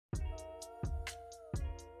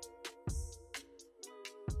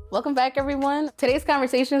Welcome back, everyone. Today's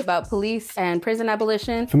conversation is about police and prison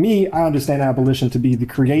abolition. For me, I understand abolition to be the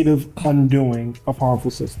creative undoing of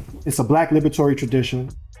harmful systems. It's a Black liberatory tradition.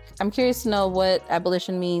 I'm curious to know what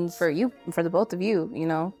abolition means for you, for the both of you,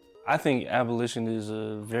 I think abolition is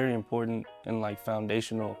a very important and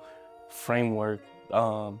foundational framework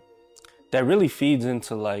that really feeds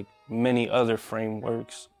into many other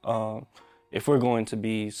frameworks. If we're going to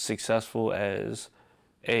be successful as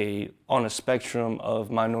on a spectrum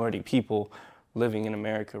of minority people living in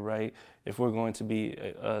America, right? If we're going to be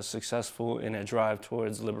successful in a drive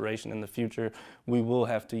towards liberation in the future, we will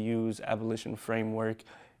have to use abolition framework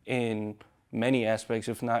in many aspects,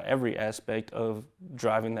 if not every aspect of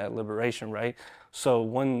driving that liberation, right? So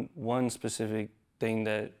one specific thing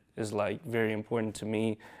that is very important to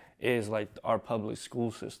me is our public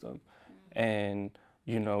school system, and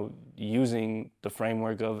using the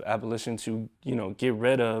framework of abolition to, get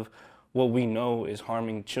rid of what we know is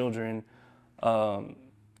harming children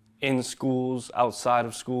in schools, outside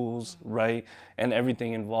of schools, right? And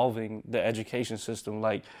everything involving the education system,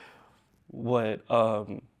 like what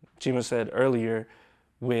Jima said earlier,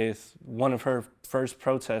 with one of her first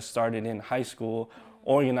protests started in high school,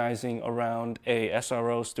 organizing around a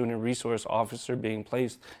SRO, student resource officer, being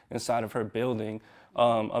placed inside of her building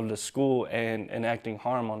of the school and enacting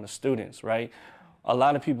harm on the students, right? A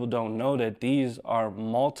lot of people don't know that these are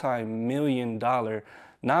multi-million dollar,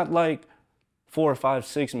 not like 4 or 5,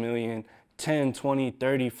 6 million, 10, 20,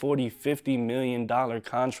 30, 40, 50 million dollar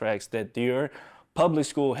contracts that your public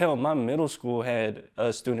school, hell, my middle school had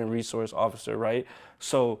a student resource officer, right?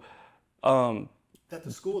 So, That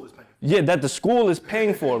the school is paying for. Yeah, that the school is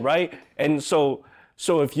paying for, right? And so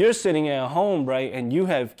if you're sitting at home, right, and you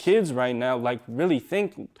have kids right now, really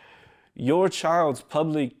think your child's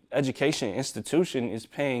public education institution is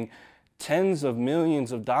paying tens of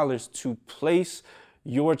millions of dollars to place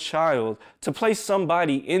your child, to place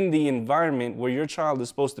somebody in the environment where your child is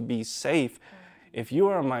supposed to be safe. If you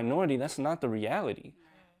are a minority, that's not the reality.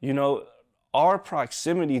 Our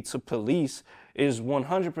proximity to police is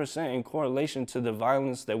 100% in correlation to the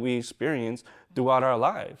violence that we experience throughout our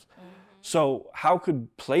lives. So how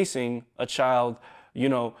could placing a child,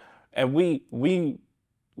 and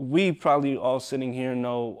we probably all sitting here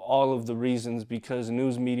know all of the reasons, because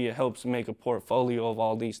news media helps make a portfolio of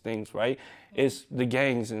all these things, right? It's the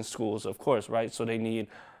gangs in schools, of course, right? So they need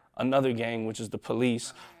another gang, which is the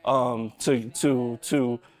police, to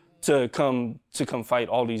come fight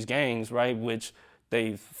all these gangs, right? Which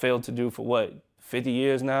they've failed to do for 50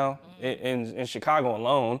 years now in Chicago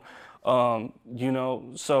alone.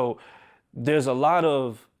 So there's a lot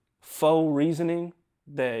of faux reasoning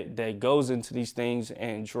that goes into these things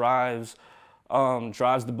and drives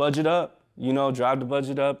the budget up, get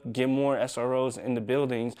more SROs in the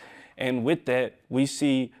buildings. And with that, we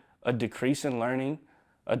see a decrease in learning,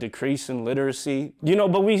 a decrease in literacy,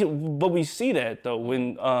 but we see that though,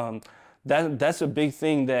 when that's a big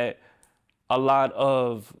thing that a lot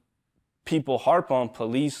of people harp on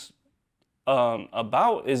police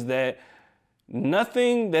about, is that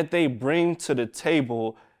nothing that they bring to the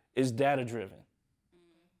table is data driven.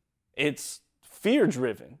 It's fear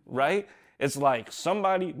driven, right? It's like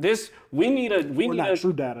we need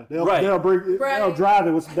true data. They'll Right. drive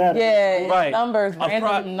it with some data. Yeah, right. Numbers,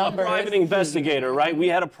 random numbers. A private investigator, right? We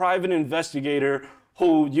had a private investigator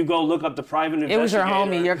who you go look up the private investigator. It was your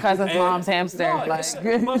homie, your cousin's mom's hamster.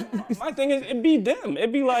 But my thing is, it'd be them.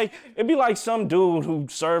 It'd be like some dude who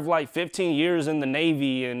served 15 years in the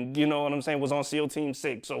Navy and, you know what I'm saying, was on SEAL Team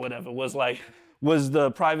 6 or whatever, was the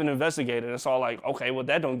private investigator. And it's all okay, well,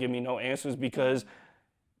 that don't give me no answers, because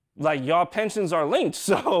y'all pensions are linked.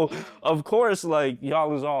 So of course,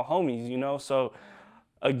 y'all is all homies, So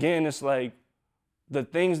again, it's the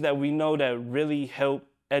things that we know that really help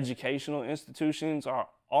educational institutions are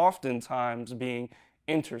oftentimes being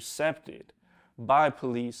intercepted by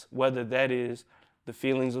police, whether that is the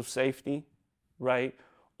feelings of safety, right?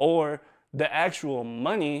 Or the actual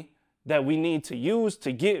money that we need to use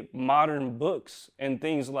to get modern books and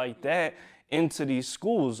things like that into these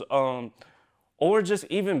schools. Or just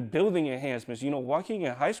even building enhancements.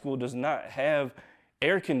 Waukegan High School does not have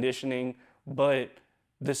air conditioning, but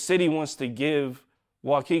the city wants to give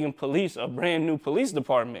Waukegan Police a brand new police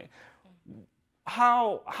department.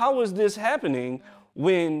 How is this happening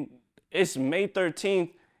when it's May 13th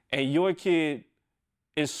and your kid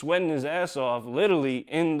is sweating his ass off literally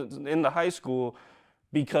in the high school,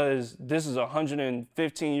 because this is a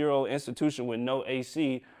 115-year-old institution with no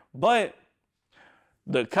AC, but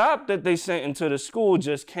the cop that they sent into the school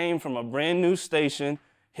just came from a brand new station.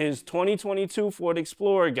 His 2022 Ford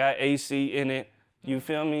Explorer got AC in it You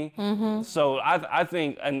feel me? Mm-hmm. So I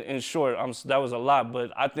think, and in short, that was a lot,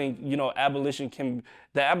 but I think, you know,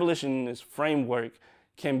 the abolitionist framework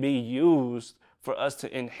can be used for us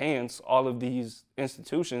to enhance all of these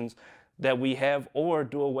institutions that we have, or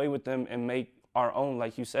do away with them and make our own.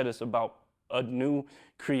 Like you said, it's about a new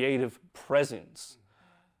creative presence,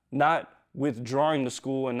 not withdrawing the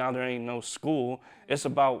school and now there ain't no school. It's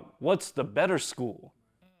about what's the better school,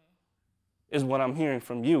 is what I'm hearing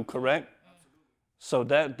from you, correct? So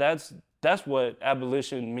that's what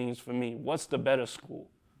abolition means for me. What's the better school?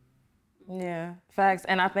 Yeah, facts.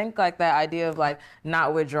 And I think like that idea of like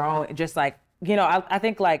not withdrawing, just like, you know, I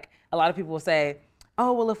think like a lot of people will say,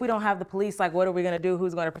 oh, well, if we don't have the police, like, what are we going to do?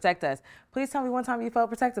 Who's going to protect us? Please tell me one time you felt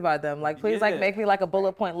protected by them. Like, please, like, make me like a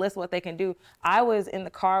bullet point list what they can do. I was in the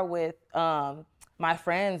car with my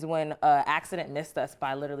friends when an accident missed us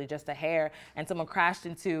by literally just a hair, and someone crashed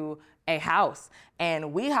into a house.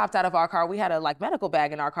 And we hopped out of our car. We had a like medical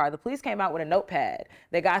bag in our car. The police came out with a notepad.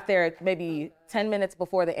 They got there maybe 10 minutes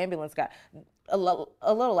before the ambulance got, a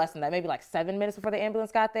little less than that, maybe like 7 minutes before the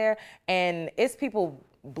ambulance got there. And it's people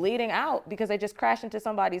bleeding out because they just crashed into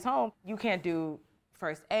somebody's home. You can't do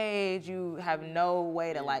first aid, you have no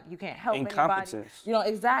way to like, you can't help anybody. You know,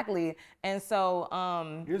 exactly. And so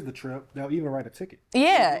here's the trip, they'll even write a ticket.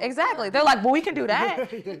 Yeah, exactly. They're like, well, we can do that.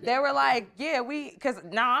 They were like, yeah, because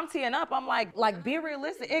now I'm teeing up. I'm like, be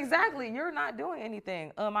realistic. Exactly, you're not doing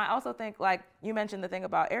anything. I also think like you mentioned the thing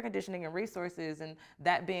about air conditioning and resources, and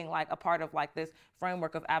that being like a part of like this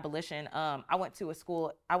framework of abolition. I went to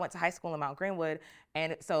high school in Mount Greenwood,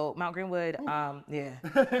 and so Mount Greenwood, yeah,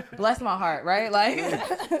 bless my heart, right?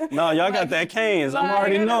 Like, no, y'all got that Canes. I'm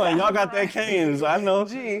already knowing y'all got that Canes. I know.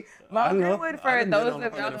 Gee, Mount Greenwood, for those of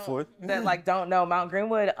y'all that like don't know, Mount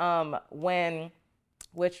Greenwood,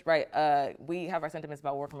 we have our sentiments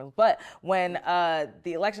about war criminals, but when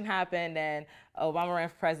the election happened and Obama ran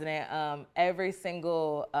for president, every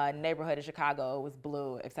single neighborhood in Chicago was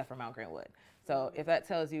blue except for Mount Greenwood. So if that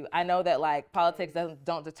tells you, I know that like politics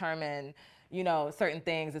don't determine, you know, certain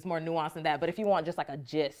things. It's more nuanced than that. But if you want just like a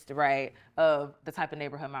gist, right, of the type of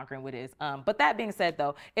neighborhood Mount Greenwood is. But that being said,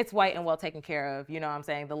 though, it's white and well taken care of. You know what I'm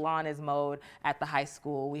saying? The lawn is mowed at the high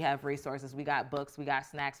school. We have resources. We got books. We got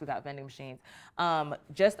snacks. We got vending machines.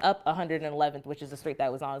 Just up 111th, which is the street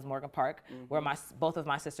that was on, is Morgan Park, where both of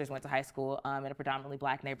my sisters went to high school in a predominantly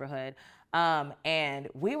black neighborhood. And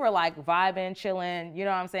we were like vibing, chilling, you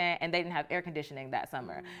know what I'm saying? And they didn't have air conditioning that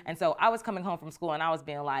summer. And so I was coming home from school and I was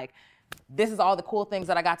being like, this is all the cool things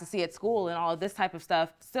that I got to see at school and all of this type of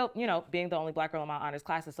stuff. Still, you know, being the only black girl in my honors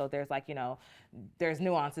classes, so there's like, you know, there's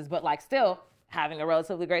nuances, but like still having a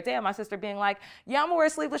relatively great day. And my sister being like, yeah, I'm gonna wear a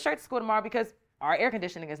sleeveless shirt to school tomorrow because our air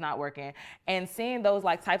conditioning is not working. And seeing those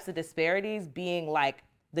like types of disparities being like,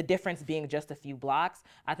 the difference being just a few blocks.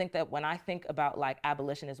 I think that when I think about like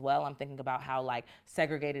abolition as well, I'm thinking about how like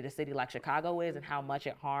segregated a city like Chicago is and how much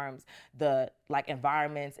it harms the like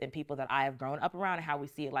environments and people that I have grown up around, and how we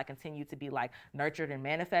see it like continue to be like nurtured and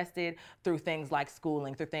manifested through things like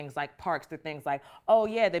schooling, through things like parks, through things like, oh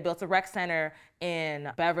yeah, they built a rec center in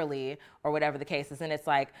Beverly or whatever the case is. And it's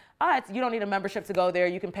like, you don't need a membership to go there.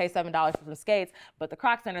 You can pay $7 for some skates, but the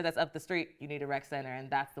Croc Center that's up the street, you need a rec center. And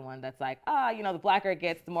that's the one that's like, you know, the blacker it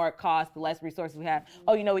gets, the more it costs, the less resources we have.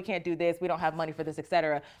 Oh, you know, we can't do this. We don't have money for this, et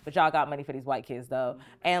cetera. But y'all got money for these white kids though.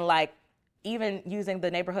 And like, even using the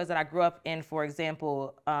neighborhoods that I grew up in, for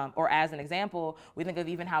example, or as an example, we think of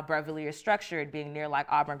even how Beverly is structured, being near like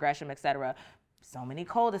Auburn, Gresham, et cetera. So many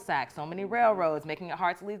cul-de-sacs, so many railroads, making it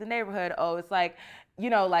hard to leave the neighborhood. Oh, it's like, you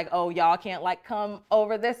know, like, oh, y'all can't like come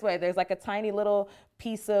over this way. There's like a tiny little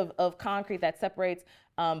piece of concrete that separates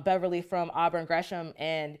Beverly from Auburn, Gresham,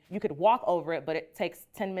 and you could walk over it, but it takes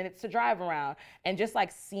 10 minutes to drive around. And just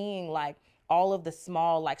like seeing like all of the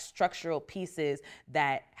small like structural pieces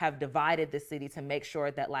that have divided the city to make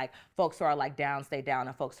sure that like folks who are like down stay down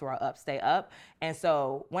and folks who are up stay up. And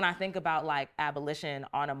so when I think about like abolition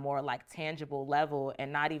on a more like tangible level,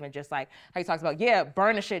 and not even just like how he talks about, yeah,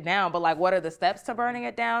 burn the shit down, but like what are the steps to burning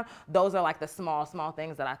it down? Those are like the small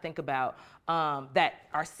things that I think about that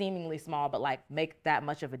are seemingly small but like make that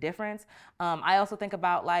much of a difference. I also think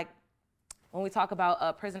about like, when we talk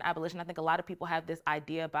about prison abolition, I think a lot of people have this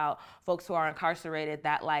idea about folks who are incarcerated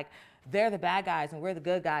that like they're the bad guys and we're the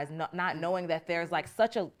good guys, not knowing that there's like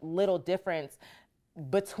such a little difference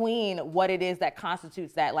between what it is that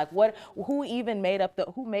constitutes that. Like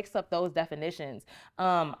who makes up those definitions?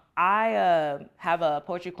 I have a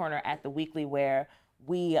poetry corner at the Weekly where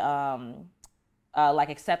we like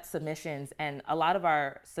accept submissions, and a lot of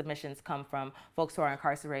our submissions come from folks who are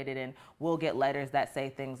incarcerated, and we'll get letters that say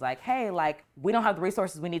things like, hey, like, we don't have the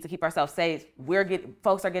resources we need to keep ourselves safe.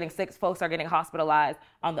 Folks are getting sick, folks are getting hospitalized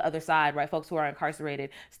on the other side, right? Folks who are incarcerated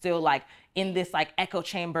still like in this like echo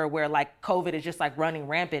chamber where like COVID is just like running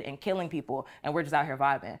rampant and killing people, and we're just out here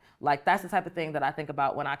vibing. Like, that's the type of thing that I think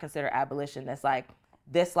about when I consider abolition. That's like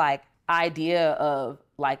this like idea of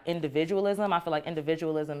like individualism. I feel like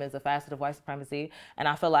individualism is a facet of white supremacy, and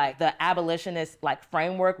I feel like the abolitionist like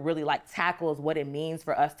framework really like tackles what it means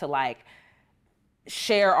for us to like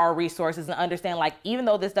share our resources and understand, like, even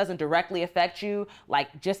though this doesn't directly affect you,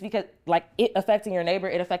 like, just because like it affecting your neighbor,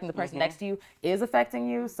 it affecting the person next to you is affecting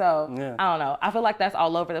you. So Yeah. I don't know, I feel like that's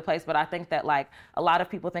all over the place, but I think that like a lot of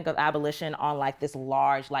people think of abolition on like this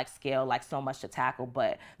large like scale, like so much to tackle,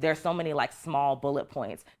 but there's so many like small bullet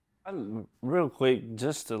points. Real quick,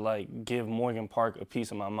 just to like give Morgan Park a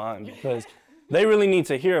piece of my mind, because they really need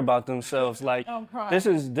to hear about themselves. Like, this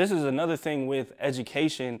is another thing with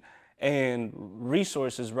education and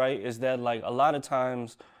resources, right? Is that like a lot of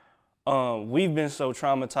times we've been so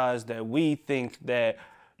traumatized that we think that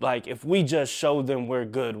like if we just show them we're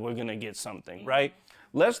good, we're gonna get something, right?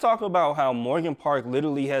 Let's talk about how Morgan Park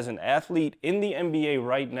literally has an athlete in the NBA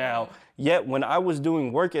right now, yet when I was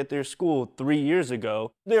doing work at their school 3 years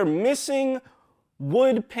ago, they're missing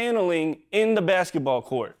wood paneling in the basketball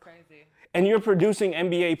court. Crazy. And you're producing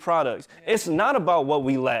NBA products. It's not about what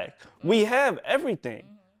we lack. We have everything,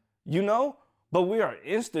 you know, but we are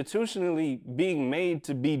institutionally being made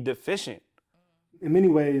to be deficient. In many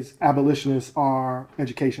ways, abolitionists are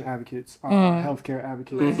education advocates, are healthcare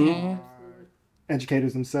advocates, are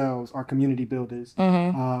educators themselves, are community builders.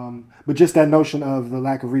 But just that notion of the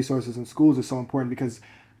lack of resources in schools is so important, because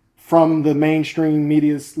from the mainstream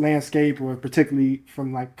media's landscape, or particularly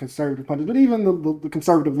from like conservative pundits, but even the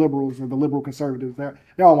conservative liberals or the liberal conservatives, they're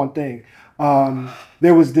all one thing.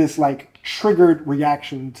 There was this like triggered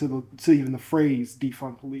reaction to even the phrase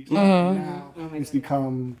defund police. Now it's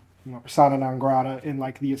become, you know, persona non grata in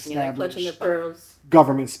like the established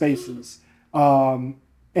government spaces.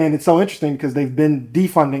 And it's so interesting because they've been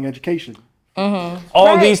defunding education.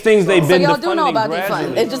 All these things they've been y'all defunding do know about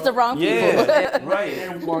gradually. defund. It's just the wrong people. Right.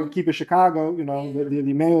 And we want to keep it Chicago, you know, the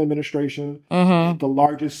Emanuel administration, the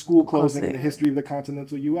largest school closing in the history of the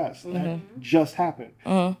continental U.S. That just happened.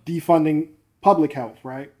 Defunding public health,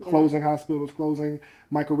 right? Closing hospitals, closing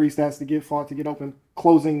microstats to get open,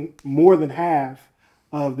 closing more than half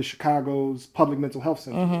of the Chicago's public mental health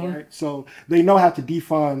centers, right? So they know how to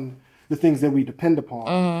defund the things that we depend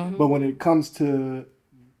upon. But when it comes to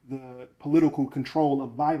the political control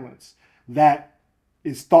of violence, that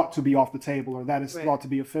is thought to be off the table, or that is thought to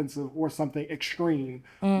be offensive or something extreme,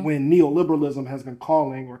 when neoliberalism has been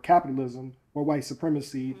calling, or capitalism, or white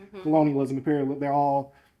supremacy, colonialism, imperialism, they're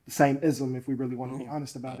all the same ism if we really want to be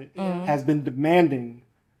honest about it, has been demanding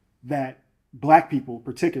that Black people,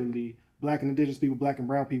 particularly Black and Indigenous people, Black and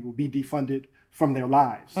brown people, be defunded from their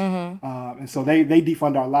lives. And so they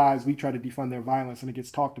defund our lives, we try to defund their violence, and it gets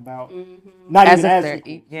talked about. Not As even if as they're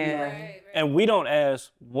equal. And we don't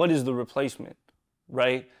ask, what is the replacement,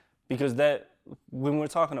 right? Because that, when we're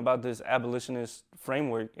talking about this abolitionist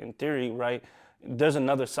framework in theory, right, there's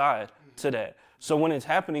another side to that. So when it's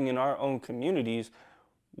happening in our own communities,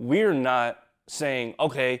 we're not saying,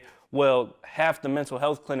 okay, well, half the mental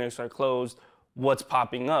health clinics are closed, what's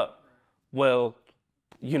popping up? Well,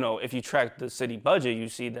 you know, if you track the city budget, you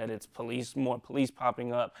see that it's more police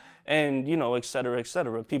popping up, and, you know, et cetera, et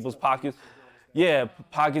cetera. People's pockets,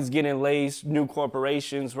 pockets getting laced, new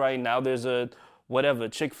corporations, right? Now there's a, whatever,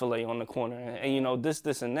 Chick-fil-A on the corner, and you know,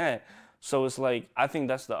 this, and that. So it's like, I think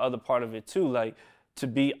that's the other part of it too, like, to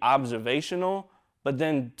be observational, but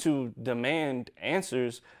then to demand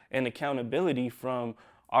answers and accountability from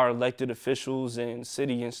our elected officials and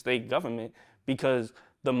city and state government, because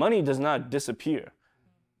the money does not disappear.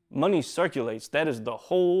 Money circulates. That is the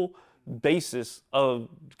whole basis of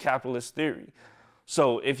capitalist theory.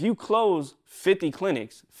 So if you close 50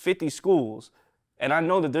 clinics, 50 schools, and I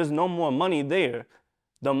know that there's no more money there,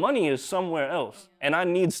 the money is somewhere else, and I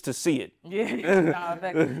needs to see it.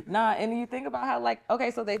 And you think about how, like,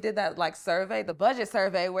 okay, so they did that like survey, the budget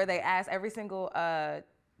survey, where they asked every single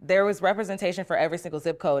there was representation for every single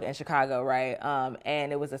zip code in Chicago, right?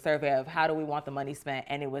 And it was a survey of how do we want the money spent,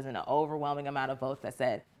 and it was an overwhelming amount of votes that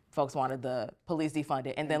said folks wanted the police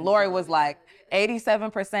defunded. And then Lori was like,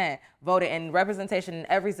 87% voted in representation in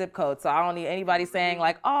every zip code. So I don't need anybody saying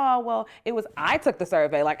like, oh, well, I took the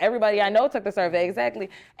survey. Like, everybody I know took the survey, exactly.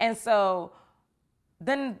 And so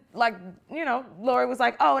then, like, you know, Lori was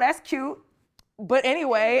like, oh, that's cute. But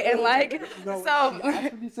anyway, and like, No, so. she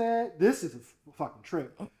actually said, this is a fucking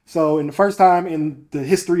trip. So in the first time in the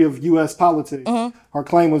history of U.S. politics, her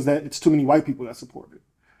claim was that it's too many white people that support it.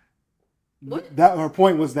 What? That her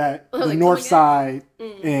point was that the Like North Side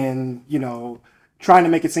and, you know, trying to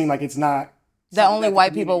make it seem like it's not. That only the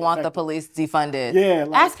white people community want the affected. police defunded. Yeah.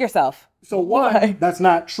 Like, Ask yourself. so one, that's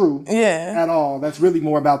not true Yeah. at all. That's really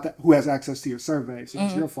more about who has access to your survey. So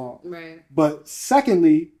it's your fault. Right. But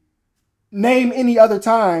secondly, name any other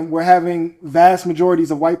time where having vast majorities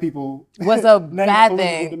of white people Was a name bad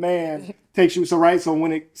political thing. demand takes you. So right.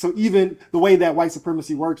 So even the way that white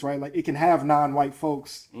supremacy works, right? Like it can have non-white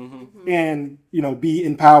folks and, you know, be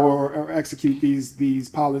in power or execute these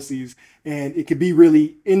policies, and it could be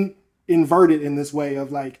really inverted in this way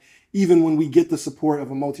of like, even when we get the support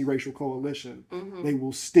of a multiracial coalition, they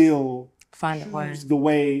will still Find a way. choose the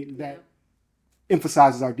way that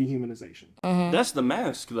emphasizes our dehumanization. That's the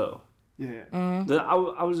mask, though. Yeah.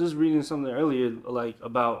 I was just reading something earlier, like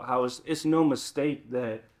about how it's no mistake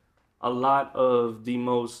that a lot of the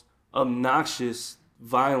most obnoxious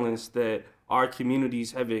violence that our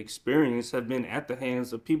communities have experienced have been at the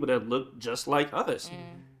hands of people that look just like us,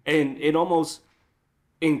 and it almost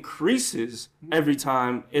increases every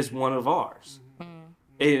time it's one of ours.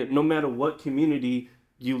 And no matter what community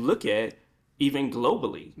you look at, even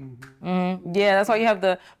globally. Yeah, that's why you have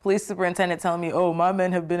the police superintendent telling me, oh, my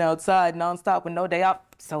men have been outside nonstop with no day off.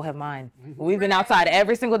 So have mine. We've been outside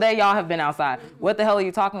every single day. Y'all have been outside. What the hell are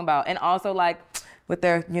you talking about? And also, like, with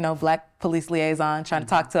their, you know, black police liaison trying to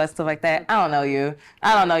talk to us, stuff like that. I don't know you.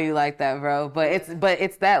 I don't know you like that, bro. But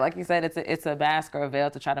it's that, like you said, it's a mask or a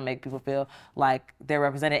veil to try to make people feel like they're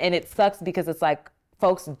represented. And it sucks because it's like,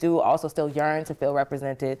 folks do also still yearn to feel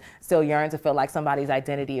represented, still yearn to feel like somebody's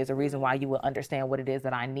identity is a reason why you will understand what it is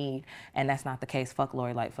that I need. And that's not the case. Fuck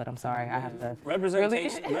Lori Lightfoot. I'm sorry. I have to.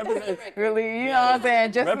 Representation. Really, you know what I'm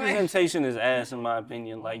saying? Just Representation is ass, in my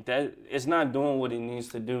opinion. Like that, it's not doing what it needs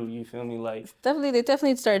to do. You feel me? Like They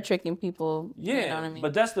definitely started tricking people. yeah, You know what I mean?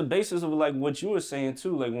 but that's the basis of like what you were saying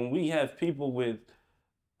too. Like when we have people with,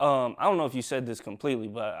 I don't know if you said this completely,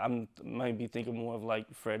 but I might be thinking more of like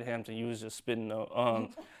Fred Hampton. You was just spitting though.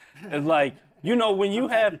 It's like, you know, when you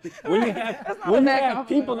have people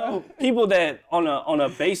that on a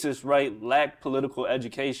basis, right, lack political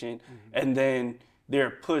education, and then they're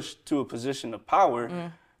pushed to a position of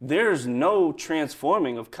power. There's no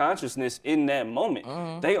transforming of consciousness in that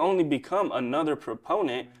moment. They only become another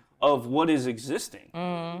proponent of what is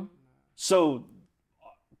existing. So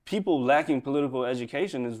people lacking political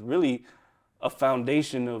education is really a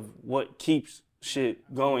foundation of what keeps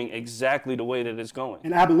shit going exactly the way that it's going.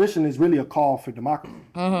 And abolition is really a call for democracy,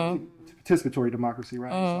 participatory democracy,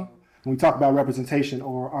 right? So when we talk about representation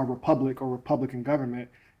or our republic or Republican government,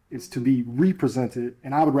 it's to be represented,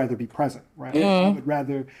 and I would rather be present, right? I would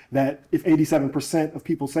rather that if 87% of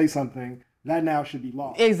people say something, that now should be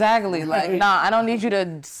law. Exactly. Like, nah, I don't need you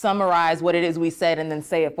to summarize what it is we said and then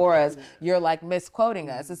say it for us. You're like misquoting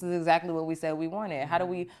us. This is exactly what we said we wanted. How do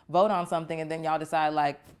we vote on something and then y'all decide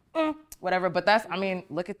like, whatever. But that's, I mean,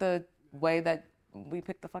 look at the way that we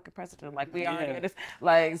picked the fucking president. Like we are,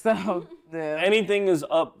 like, so. Yeah. Anything is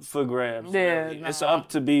up for grabs. Yeah, Really. It's up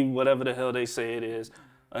to be whatever the hell they say it is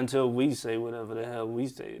until we say whatever the hell we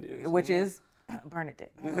say it is. Which is, burn it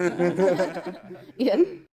down. Yeah.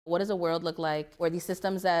 What does a world look like where these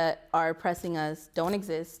systems that are oppressing us don't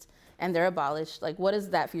exist and they're abolished? Like, what does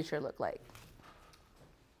that future look like?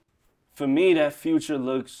 For me, that future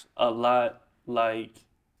looks a lot like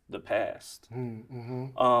the past.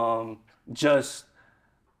 Just,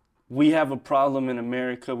 we have a problem in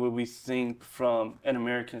America where we think from an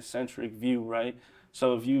American-centric view, right?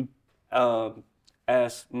 So if you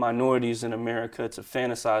ask minorities in America to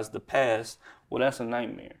fantasize the past, well, that's a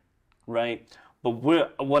nightmare, right? But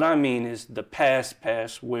what I mean is the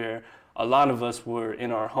past where a lot of us were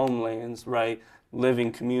in our homelands, right?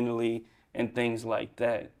 Living communally and things like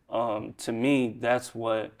that. To me, that's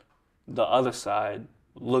what the other side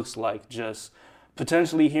looks like, just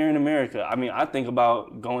potentially here in America. I mean, I think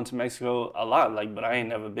about going to Mexico a lot, like, but I ain't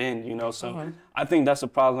never been, you know? So I think that's a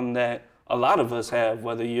problem that a lot of us have,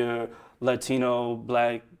 whether you're Latino,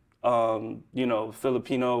 Black, you know,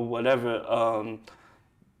 Filipino, whatever.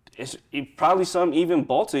 It's probably some even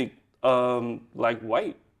Baltic, like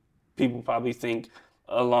white people probably think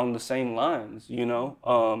along the same lines, you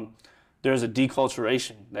know? There's a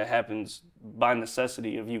deculturation that happens by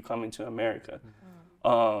necessity of you coming to America.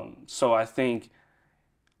 So I think,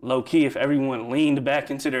 low key, if everyone leaned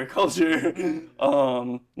back into their culture,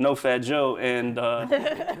 no Fat Joe, and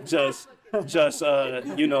just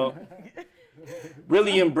you know,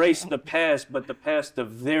 really embrace the past, but the past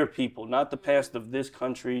of their people, not the past of this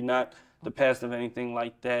country, not the past of anything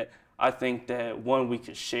like that. I think that, one, we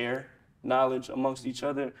could share knowledge amongst each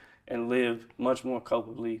other and live much more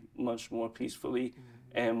culpably, much more peacefully,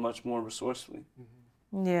 and much more resourcefully.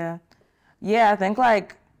 Yeah. Yeah, I think,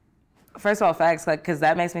 like, first of all, facts, like, because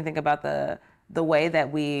that makes me think about the way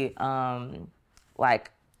that we,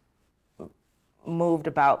 like, moved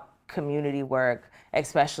about community work,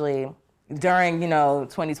 especially during,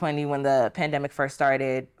 2020 when the pandemic first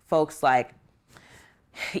started. Folks, like,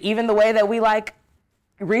 even the way that we, like,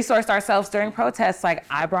 resourced ourselves during protests, like,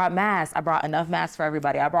 I brought masks. I brought enough masks for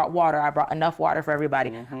everybody. I brought water. I brought enough water for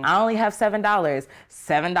everybody. I only have $7.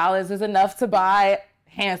 $7 is enough to buy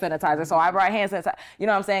hand sanitizer. So I brought hand sanitizer. You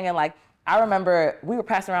know what I'm saying? And, like, I remember we were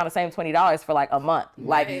passing around the same $20 for like a month.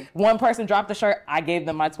 Like, one person dropped a shirt, I gave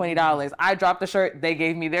them my $20. I dropped a shirt, they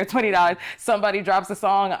gave me their $20. Somebody drops a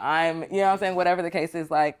song, I'm, you know what I'm saying? Whatever the case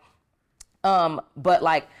is, like, but,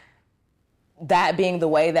 like, that being the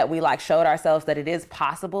way that we, like, showed ourselves that it is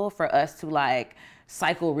possible for us to, like,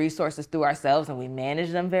 cycle resources through ourselves, and we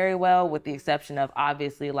manage them very well, with the exception of,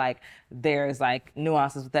 obviously, like, there's, like,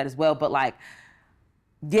 nuances with that as well. But, like,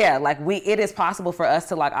 yeah, like, it is possible for us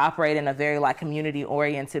to, like, operate in a very, like, community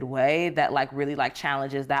oriented way that, like, really, like,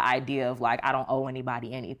 challenges that idea of, like, I don't owe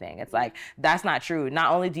anybody anything. It's like, that's not true.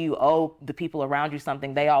 Not only do you owe the people around you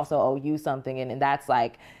something, they also owe you something. And that's,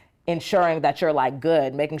 like, ensuring that you're, like,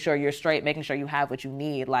 good, making sure you're straight, making sure you have what you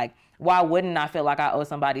need. Like, why wouldn't I feel like I owe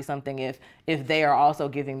somebody something if they are also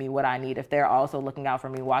giving me what I need, if they're also looking out for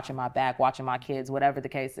me, watching my back, watching my kids, whatever the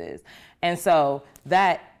case is. And so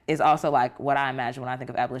that is also, like, what I imagine when I think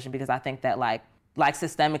of abolition, because I think that, like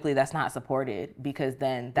systemically that's not supported, because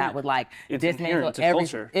then that would, like, it's dismantle inherent to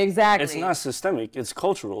culture. Exactly. It's not systemic, it's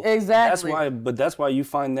cultural. Exactly. That's why you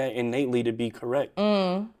find that innately to be correct.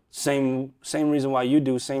 Same reason why you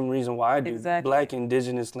do, same reason why I do. Exactly. Black,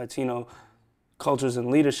 indigenous, Latino cultures and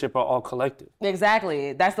leadership are all collective.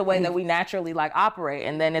 Exactly. That's the way that we naturally, like, operate.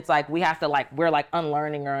 And then it's like we have to, like, we're, like,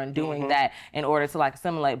 unlearning or undoing that in order to, like,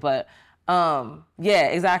 assimilate. But yeah,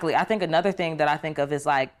 exactly. I think another thing that I think of is,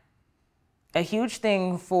 like, a huge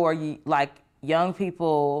thing for, like, young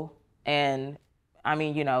people, and I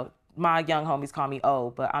mean, my young homies call me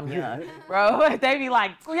old, but I'm young, bro. They be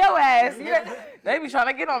like, yo ass. They be trying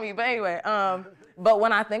to get on me. But anyway, but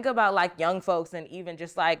when I think about, like, young folks, and even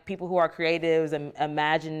just, like, people who are creatives and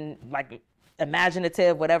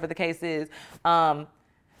imaginative, whatever the case is,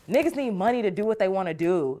 niggas need money to do what they want to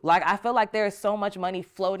do. Like, I feel like there's so much money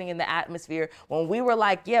floating in the atmosphere. When we were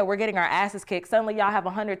like, yeah, we're getting our asses kicked, suddenly y'all have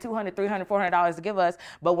 $100, $200, $300, $400 to give us.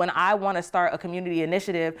 But when I want to start a community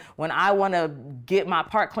initiative, when I want to get my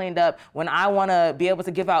park cleaned up, when I want to be able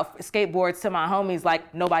to give out skateboards to my homies,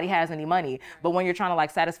 like, nobody has any money. But when you're trying to, like,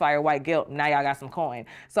 satisfy your white guilt, now y'all got some coin.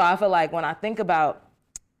 So I feel like when I think about,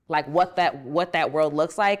 like, what that world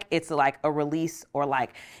looks like, it's like a release, or,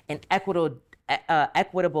 like, an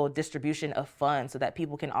equitable distribution of funds, so that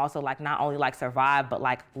people can also, like, not only, like, survive, but,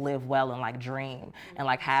 like, live well and, like, dream and,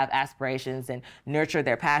 like, have aspirations and nurture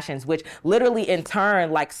their passions, which literally in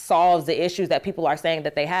turn, like, solves the issues that people are saying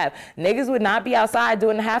that they have. Niggas would not be outside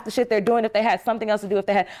doing half the shit they're doing if they had something else to do, if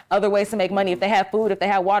they had other ways to make money, if they had food, if they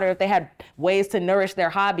had water, if they had ways to nourish their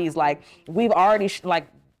hobbies. Like, we've already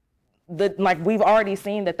we've already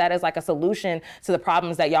seen that is, like, a solution to the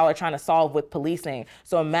problems that y'all are trying to solve with policing.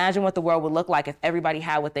 So imagine what the world would look like if everybody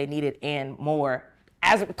had what they needed and more,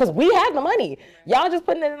 because we have the money. Y'all just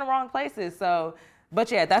putting it in the wrong places. So,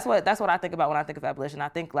 but yeah, that's what I think about when I think of abolition. I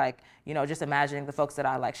think, like, just imagining the folks that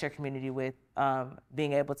I, like, share community with,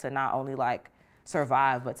 being able to not only, like,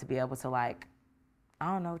 survive, but to be able to, like,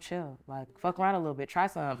 I don't know, chill, like, fuck around a little bit, try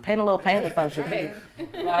some, paint a little paint or some shit.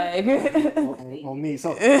 Like, on me.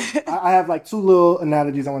 So I have, like, two little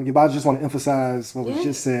analogies I want to give, but I just want to emphasize what was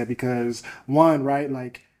just said, because one, right,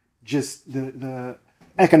 like, just the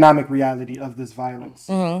economic reality of this violence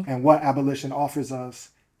and what abolition offers us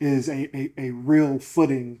is a real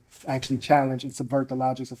footing to actually challenge and subvert the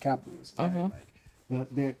logics of capitalism. Like,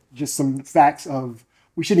 they're just some facts of,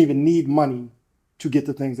 we shouldn't even need money to get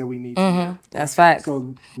the things that we need. That's facts.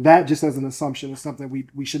 So that, just as an assumption, is something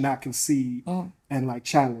we should not concede and, like,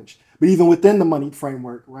 challenge. But even within the money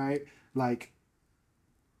framework, right? Like,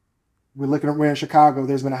 we're in Chicago.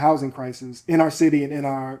 There's been a housing crisis in our city and in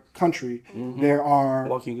our country. There are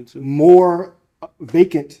more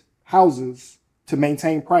vacant houses to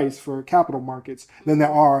maintain price for capital markets than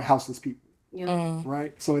there are houseless people.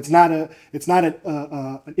 Right. So it's not an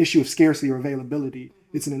issue of scarcity or availability.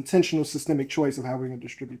 It's an intentional systemic choice of how we're going to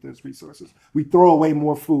distribute those resources. We throw away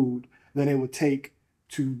more food than it would take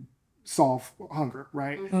to solve hunger,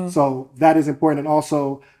 right? So that is important. And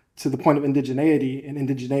also to the point of indigeneity, and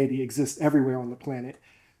indigeneity exists everywhere on the planet.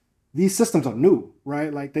 These systems are new,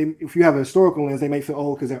 right? Like if you have a historical lens, they may feel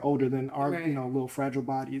old because they're older than our, little fragile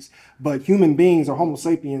bodies. But human beings, or Homo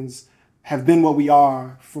sapiens, have been what we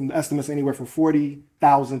are from the estimates anywhere from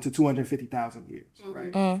 40,000 to 250,000 years,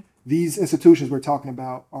 right? These institutions we're talking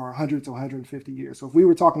about are 100 to 150 years. So if we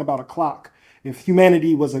were talking about a clock, if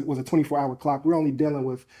humanity was a 24-hour clock, we're only dealing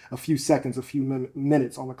with a few seconds, a few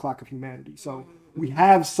minutes on the clock of humanity. So we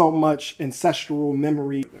have so much ancestral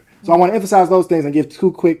memory. So I want to emphasize those things and give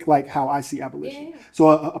two quick, like, how I see abolition. So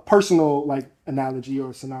a personal, like, analogy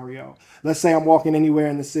or scenario. Let's say I'm walking anywhere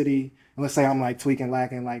in the city, and let's say I'm like tweaking,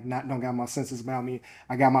 lacking, like don't got my senses about me.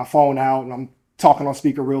 I got my phone out and I'm talking on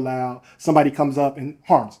speaker real loud. Somebody comes up and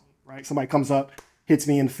harms me, right? Somebody comes up, hits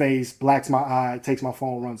me in the face, blacks my eye, takes my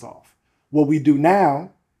phone, runs off. What we do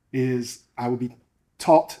now is I would be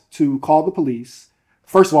taught to call the police.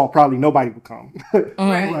 First of all, probably nobody would come,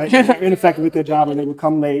 right? They're ineffective with their job, and they would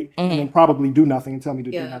come late and then probably do nothing and tell me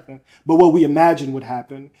to do nothing. But what we imagine would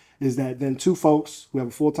happen is that then two folks who have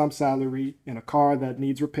a full-time salary in a car that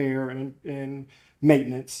needs repair and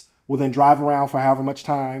maintenance will then drive around for however much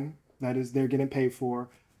time that is they're getting paid for,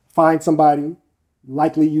 find somebody,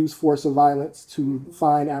 likely use force or violence to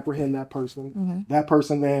apprehend that person. That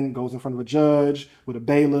person then goes in front of a judge, with a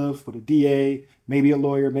bailiff, with a DA, maybe a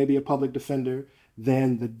lawyer, maybe a public defender.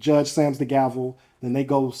 Then the judge slams the gavel. Then they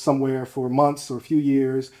go somewhere for months or a few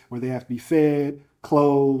years where they have to be fed,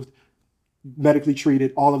 clothed, medically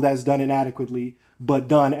treated. All of that is done inadequately, but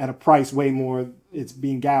done at a price way more. It's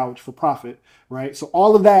being gouged for profit, right? So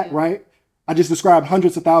all of that, right? I just described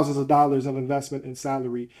hundreds of thousands of dollars of investment in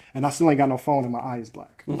salary, and I still ain't got no phone and my eye is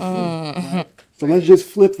black. Right? So let's just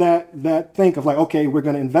flip that think of like, okay, we're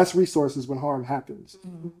going to invest resources when harm happens.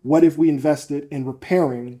 What if we invested in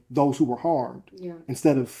repairing those who were harmed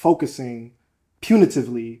instead of focusing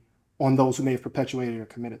punitively on those who may have perpetuated or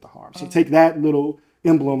committed the harm? So take that little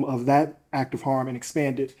emblem of that act of harm and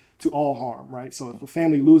expand it to all harm, right? So if a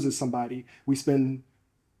family loses somebody,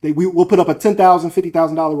 we'll put up a $10,000,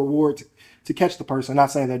 $50,000 reward to catch the person. Not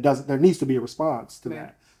saying there needs to be a response to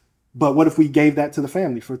that. But what if we gave that to the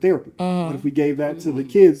family for therapy? What if we gave that to the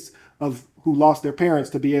kids who lost their parents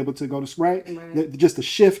to be able to go to school, right? Just a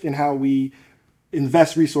shift in how we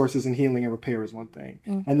invest resources in healing and repair is one thing.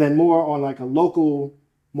 And then more on like a local,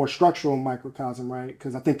 more structural microcosm, right?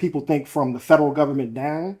 Because I think people think from the federal government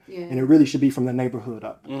down, and it really should be from the neighborhood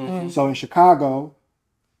up. So in Chicago,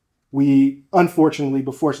 we, unfortunately,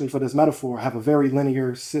 but fortunately for this metaphor, have a very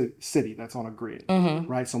linear city that's on a grid,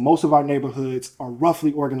 right? So most of our neighborhoods are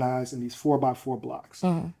roughly organized in these 4x4 blocks.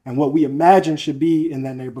 And what we imagine should be in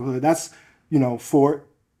that neighborhood, that's, for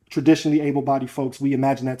traditionally able-bodied folks, we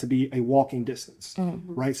imagine that to be a walking distance,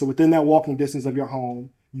 right? So within that walking distance of your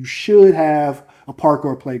home, you should have a park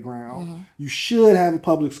or a playground. You should have a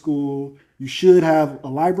public school. You should have a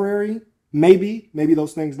library. Maybe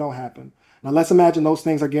those things don't happen. Now, let's imagine those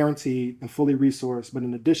things are guaranteed and fully resourced. But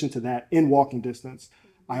in addition to that, in walking distance,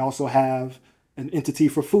 I also have an entity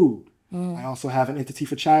for food. I also have an entity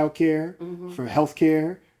for childcare, for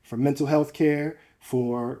healthcare, for mental health care,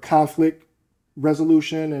 for conflict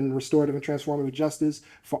resolution and restorative and transformative justice,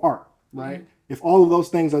 for art, right? If all of those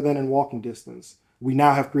things are then in walking distance, we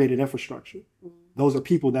now have created infrastructure. Those are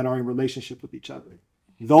people that are in relationship with each other.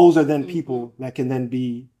 Those are then people that can then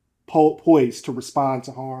be poised to respond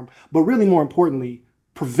to harm, but really more importantly,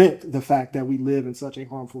 prevent the fact that we live in such a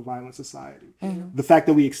harmful, violent society. The fact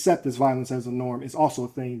that we accept this violence as a norm is also a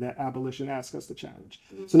thing that abolition asks us to challenge.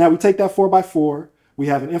 So now we take that 4x4, we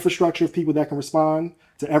have an infrastructure of people that can respond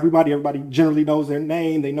to everybody. Everybody generally knows their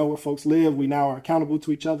name, they know where folks live, we now are accountable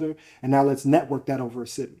to each other, and now let's network that over a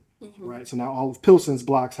city. Right, so now all of Pilsen's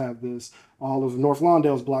blocks have this, all of North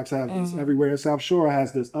Lawndale's blocks have this, everywhere in South Shore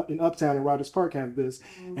has this, in Uptown and Rogers Park have this,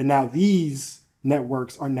 and now these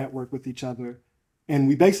networks are networked with each other, and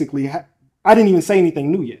we basically, I didn't even say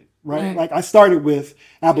anything new yet, right? Like I started with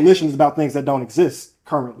abolition is about things that don't exist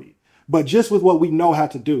currently, but just with what we know how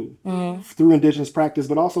to do through indigenous practice,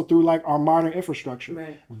 but also through like our modern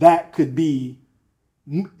infrastructure, that could be,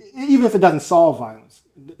 even if it doesn't solve violence,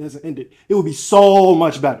 it doesn't end it, it would be so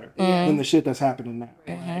much better than the shit that's happening now.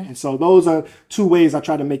 Right? And so those are two ways I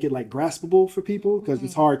try to make it like graspable for people, because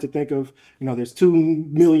it's hard to think of, there's 2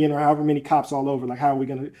 million or however many cops all over. Like, how are we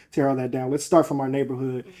going to tear all that down? Let's start from our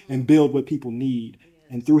neighborhood and build what people need.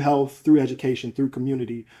 And through health, through education, through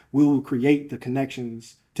community, we will create the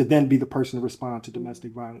connections to then be the person to respond to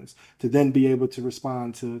domestic violence, to then be able to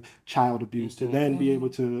respond to child abuse, to then be able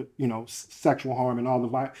to, sexual harm and all the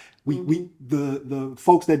violence. The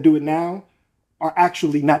folks that do it now are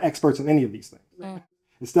actually not experts in any of these things.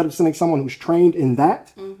 Instead of sending someone who's trained in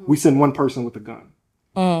that, we send one person with a gun.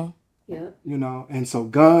 Yeah. You know, and so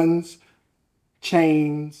guns,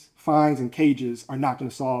 chains, fines, and cages are not going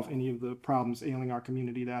to solve any of the problems ailing our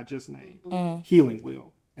community that I just named. Healing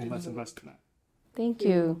will, and let's invest in that. Thank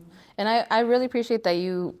you. And I really appreciate that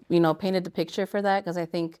you painted the picture for that, because I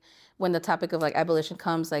think when the topic of like abolition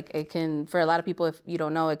comes, like it can, for a lot of people, if you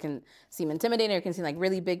don't know, it can seem intimidating, or it can seem like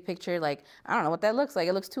really big picture, like I don't know what that looks like.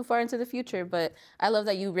 It looks too far into the future. But I love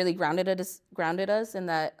that you really grounded us in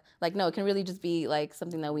that, like, no, it can really just be like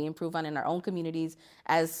something that we improve on in our own communities,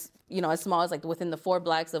 as as small as like within the 4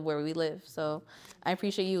 blocks of where we live. So I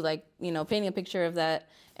appreciate you like, painting a picture of that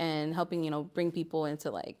and helping, bring people into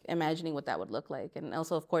like imagining what that would look like. And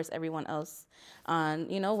also, of course, everyone else on,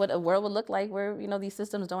 what a world would look like where, these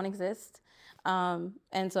systems don't exist. And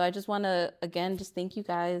so I just want to, again, just thank you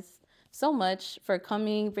guys so much for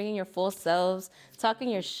coming, bringing your full selves, talking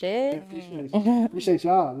your shit. Appreciate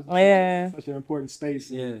y'all. This is such an important space.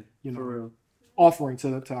 Yeah, for real. Offering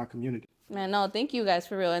to our community. Man, no, thank you guys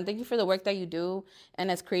for real. And thank you for the work that you do. And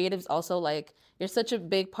as creatives also, like, you're such a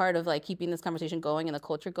big part of like keeping this conversation going and the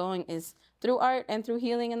culture going is through art and through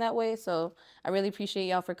healing in that way. So I really appreciate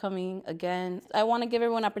y'all for coming again. I want to give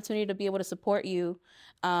everyone an opportunity to be able to support you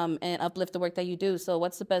and uplift the work that you do. So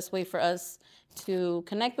what's the best way for us to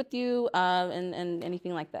connect with you and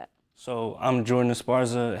anything like that? So I'm Jordan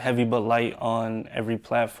Esparza, Heavy But Light on every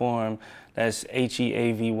platform. That's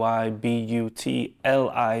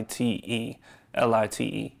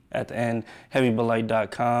HeavyButlite at the end,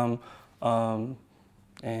 heavybutlight.com.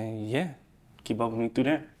 And yeah, keep up with me through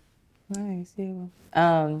there. Nice, yeah.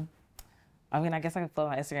 I mean, I guess I can follow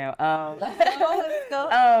my Instagram. Let's go.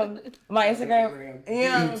 My Instagram,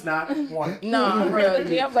 It's not one. no, for real.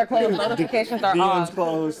 DMs are closed, notifications are on. DMs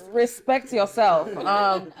closed. Respect yourself.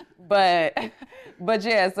 But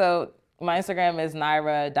yeah, so my Instagram is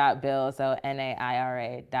naira.bills, so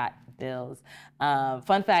naira.bills.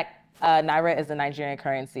 Fun fact, Naira is the Nigerian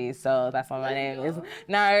currency, so that's why my name is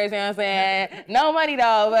Naira, you know what I'm saying? No money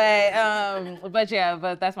though,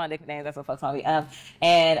 but that's my nickname, that's what folks call me.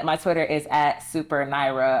 And my Twitter is at Super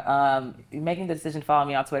Naira. Making the decision to follow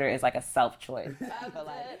me on Twitter is like a self-choice. I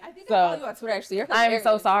think I follow you on Twitter actually. I'm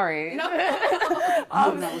so sorry.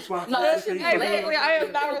 I'm not responsible. Exactly, I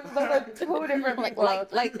am not those are 2 different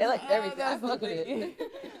like everything. Look at it.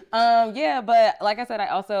 Yeah, but like I said, I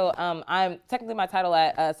also I'm technically my title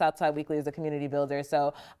at Southside Weekly is a community builder.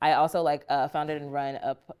 So I also founded and run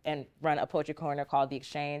a poetry corner called The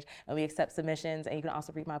Exchange, and we accept submissions. And you can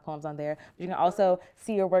also read my poems on there. But you can also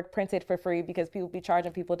see your work printed for free, because people be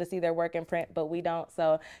charging people to see their work in print, but we don't.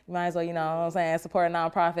 So you might as well, support a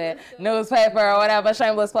nonprofit newspaper or whatever.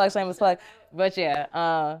 Shameless plug. But yeah.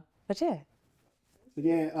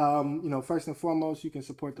 First and foremost, you can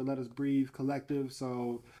support the Let Us Breathe Collective.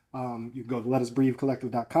 So you can go to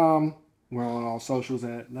letusbreathecollective.com. We're on all socials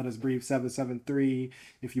at Let Us Breathe 773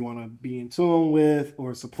 if you want to be in tune with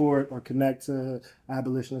or support or connect to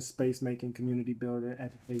abolitionist space making, community building,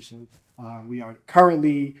 education. We are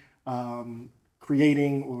currently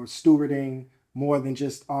creating or stewarding more than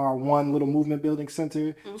just our one little movement building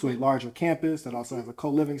center to a larger campus that also has a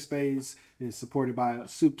co-living space, is supported by a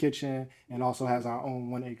soup kitchen, and also has our own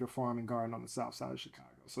 1-acre farm and garden on the south side of Chicago.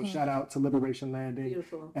 So shout out to Liberation Landing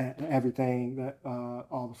and everything that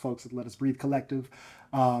all the folks at Let Us Breathe Collective.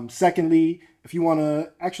 Secondly, if you want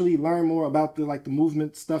to actually learn more about the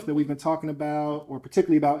movement stuff that we've been talking about, or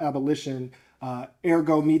particularly about abolition,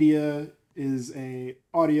 Ergo Media is a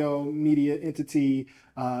audio media entity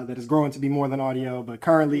that is growing to be more than audio, but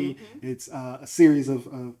currently it's a series of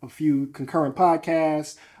a few concurrent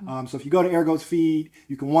podcasts. So if you go to Ergo's feed,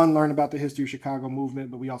 you can learn about the history of Chicago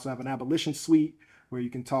movement, but we also have an abolition suite where you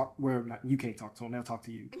can talk, you can't talk to them, they'll talk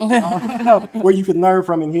to you. Where you can learn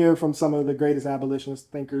from and hear from some of the greatest abolitionist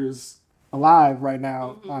thinkers alive right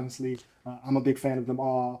now, honestly. I'm a big fan of them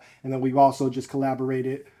all. And then we've also just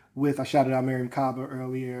collaborated with, I shouted out Miriam Kaba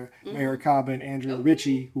earlier, Mayor Kaba and Andrea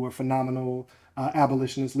Ritchie, who are phenomenal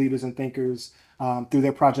abolitionist leaders and thinkers through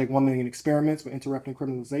their project 1 Million Experiments with Interrupting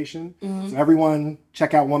Criminalization. So everyone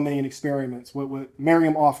check out 1 Million Experiments. What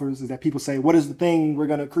Miriam offers is that people say, what is the thing we're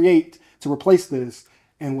going to create to replace this?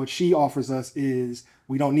 And what she offers us is,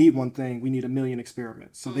 we don't need one thing, we need 1 million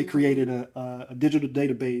experiments. So they created a digital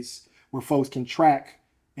database where folks can track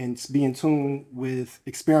and be in tune with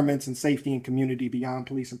experiments in safety and community beyond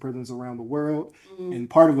police and prisons around the world. And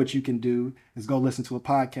part of what you can do is go listen to a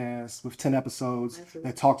podcast with 10 episodes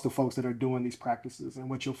that talks to folks that are doing these practices. And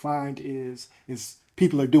what you'll find is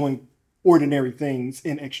people are doing ordinary things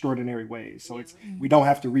in extraordinary ways. So we don't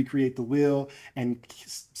have to recreate the wheel, and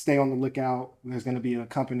stay on the lookout. There's going to be an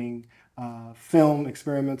accompanying film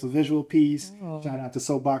experimental visual piece. Shout out to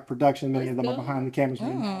Soapbox Production. Many of them are behind the cameras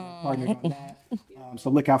right now, partnered on that. So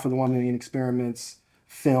look out for the 1 Million Experiments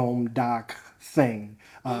film doc thing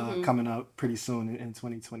coming up pretty soon in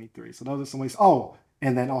 2023. So those are some ways. Oh,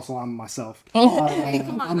 and then also I'm myself.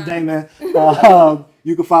 I'm Damon.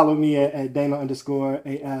 You can follow me at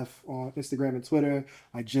Damon_AF on Instagram and Twitter.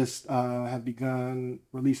 I just have begun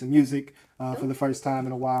releasing music for the first time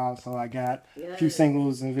in a while. So I got a few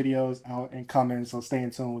singles and videos out and coming. So stay in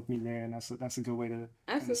tune with me there. And that's a good way to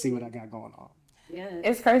kind of see what I got going on. Yeah.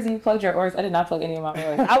 It's crazy you plugged your orgs. I did not plug any of my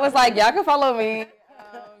orgs. I was like, y'all can follow me.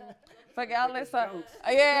 Fuck y'all listen.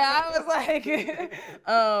 Yeah, I was like,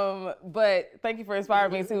 but thank you for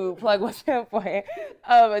inspiring me to plug what's Pinpoint.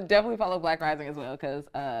 Definitely follow Black Rising as well, because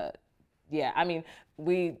yeah, I mean,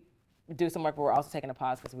 we do some work, but we're also taking a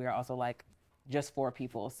pause because we are also like just 4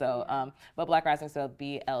 people. So, but Black Rising, so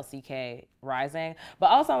BLCK Rising.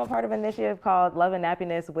 But also I'm a part of an initiative called Love and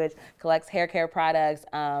Nappiness, which collects hair care products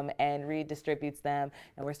and redistributes them.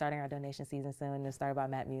 And we're starting our donation season soon. It's started by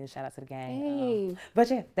Matt Muse. Shout out to the gang. Hey.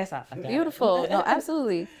 But yeah, that's all. Beautiful. No,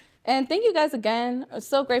 absolutely. And thank you guys again. I'm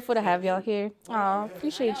so grateful to have y'all here. Aw,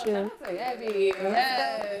 appreciate you.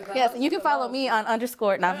 Yes, and you can follow me on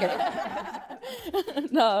 _ No, I'm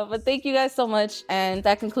kidding. No, but thank you guys so much. And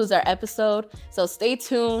that concludes our episode. So stay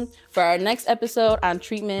tuned for our next episode on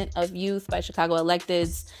treatment of youth by Chicago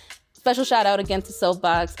electeds. Special shout out again to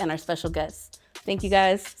Soapbox and our special guests. Thank you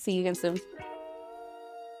guys. See you again soon.